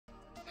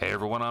Hey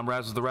everyone, I'm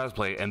Raz of the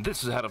Razplay, and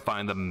this is how to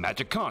find the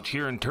Magic Conch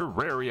here in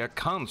Terraria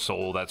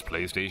console. That's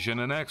PlayStation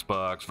and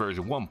Xbox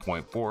version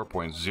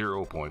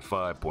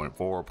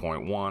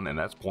 1.4.0.5.4.1, and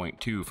that's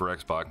 0.2 for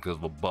Xbox because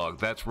of a bug.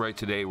 That's right,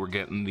 today we're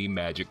getting the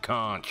Magic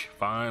Conch,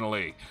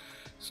 finally.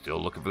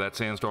 Still looking for that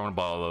Sandstorm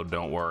ball though,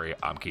 don't worry,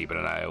 I'm keeping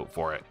an eye out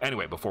for it.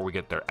 Anyway, before we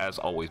get there, as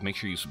always, make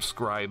sure you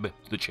subscribe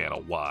to the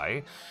channel.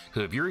 Why?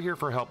 Because if you're here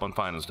for help on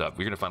finding stuff,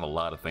 you're going to find a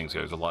lot of things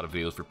here. There's a lot of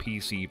videos for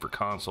PC, for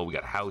console, we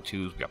got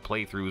how-tos, we got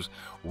playthroughs,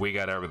 we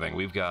got everything.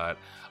 We've got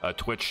a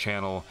Twitch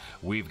channel,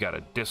 we've got a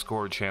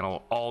Discord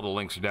channel, all the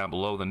links are down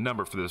below. The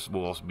number for this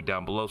will also be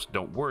down below, so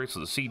don't worry. So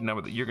the seed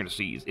number that you're going to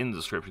see is in the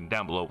description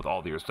down below with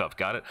all of your stuff.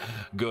 Got it?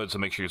 Good, so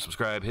make sure you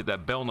subscribe, hit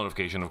that bell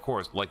notification, of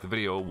course, like the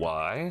video.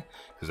 Why?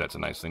 Because that's a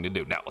nice thing to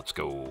do. Now let's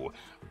go.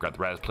 We've got the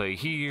Razplay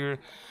here.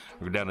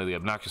 We're down to the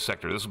obnoxious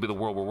sector. This will be the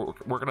world we're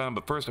working on,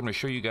 but first I'm going to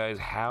show you guys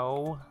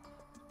how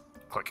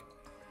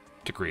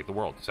to create the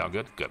world. Sound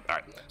good? Good. All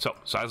right. So,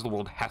 size of the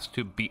world has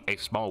to be a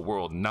small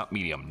world, not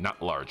medium,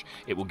 not large.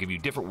 It will give you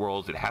different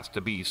worlds. It has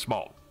to be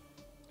small.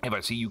 If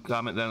I see you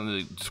comment down in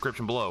the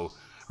description below,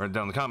 or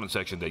down in the comment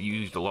section, that you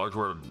used a large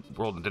world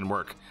and didn't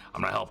work,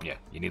 I'm not helping you.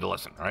 You need to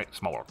listen. All right,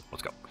 small world.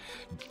 Let's go.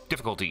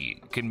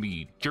 Difficulty can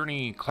be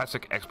Journey,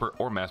 Classic, Expert,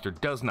 or Master.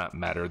 Does not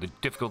matter. The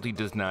difficulty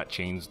does not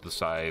change the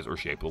size or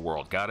shape of the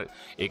world. Got it?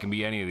 It can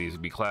be any of these. It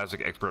can be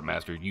Classic, Expert,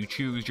 Master. You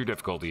choose your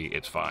difficulty.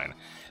 It's fine.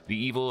 The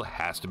evil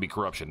has to be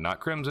corruption, not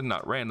crimson,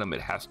 not random.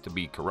 It has to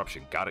be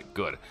corruption. Got it?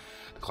 Good.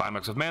 The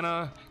climax of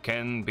mana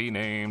can be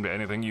named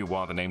anything you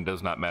want. The name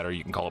does not matter.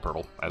 You can call it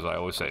purple, as I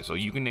always say. So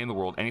you can name the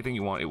world anything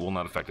you want. It will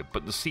not affect it.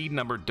 But the seed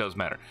number does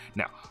matter.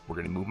 Now, we're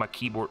going to move my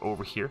keyboard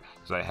over here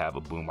because I have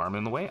a boom arm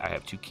in the way. I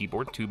have two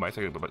keyboards, two mics,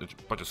 I have a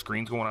bunch of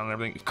screens going on and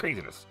everything. It's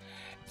craziness.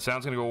 The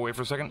sound's going to go away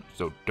for a second,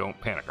 so don't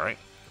panic, all right?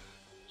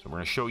 So we're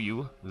going to show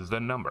you the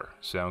number.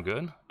 Sound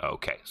good?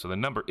 Okay, so the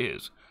number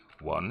is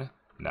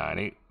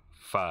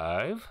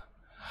 1985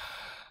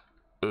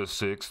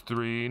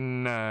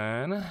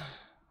 639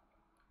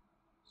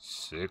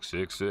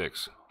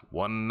 666.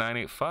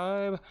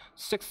 1985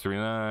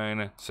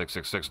 639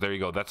 666. There you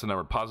go. That's the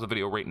number. Pause the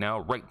video right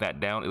now. Write that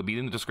down. It'll be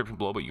in the description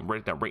below, but you can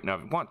write it down right now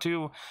if you want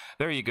to.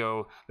 There you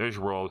go. There's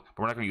your world.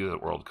 But we're not going to use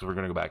that world because we're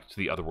going to go back to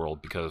the other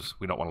world because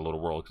we don't want to load a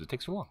world because it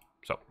takes too long.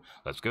 So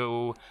let's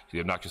go to the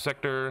obnoxious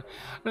sector.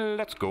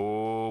 Let's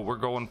go. We're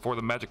going for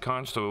the Magic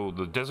Conch. So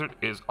the desert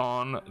is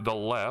on the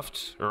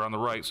left or on the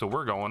right. So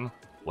we're going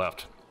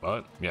left.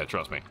 What? Yeah,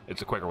 trust me.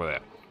 It's a quicker way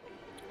that.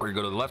 We're gonna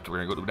go to the left,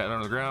 we're gonna go down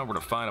on the ground, we're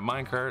gonna find a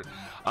minecart.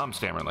 I'm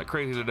stammering like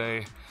crazy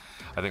today.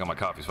 I think my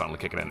coffee's finally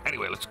kicking in.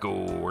 Anyway, let's go.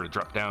 We're gonna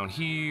drop down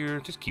here.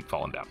 Just keep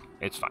falling down.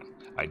 It's fine.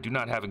 I do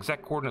not have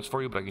exact coordinates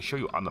for you, but I can show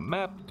you on the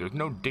map. There's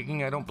no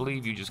digging, I don't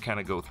believe. You just kind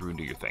of go through and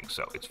do your thing,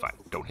 so it's fine.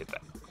 Don't hit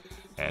that.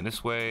 And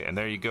this way, and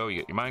there you go.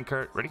 You get your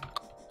minecart. Ready?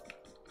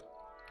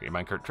 Get your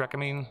minecart track, I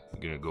mean.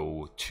 You're gonna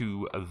go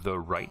to the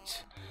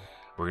right.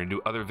 We're going to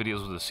do other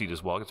videos with the seed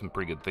as well. Get some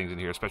pretty good things in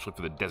here, especially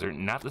for the desert.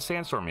 Not the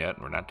sandstorm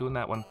yet. We're not doing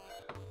that one.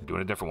 We're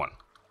doing a different one.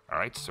 All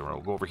right, so we're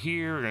going to go over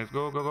here. We're going to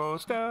go,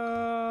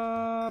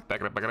 stop.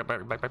 Back it up, back it up,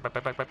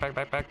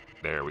 back.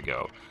 There we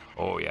go.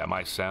 Oh, yeah,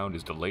 my sound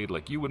is delayed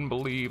like you wouldn't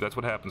believe. That's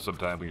what happens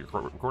sometimes when you're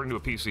recording to a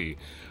PC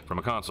from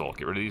a console.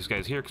 Get rid of these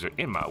guys here because they're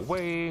in my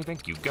way.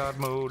 Thank you, God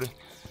mode.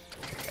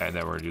 And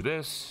then we're going to do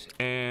this.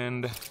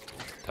 And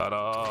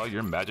ta-da,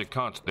 your Magic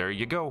Conch. There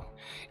you go.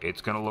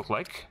 It's going to look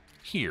like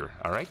here,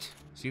 all right?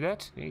 See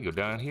that? There you go,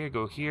 down here,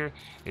 go here,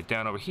 get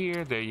down over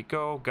here, there you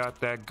go, got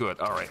that, good.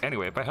 All right,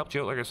 anyway, if I helped you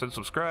out, like I said,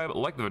 subscribe,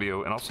 like the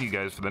video, and I'll see you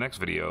guys for the next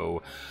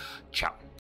video. Ciao.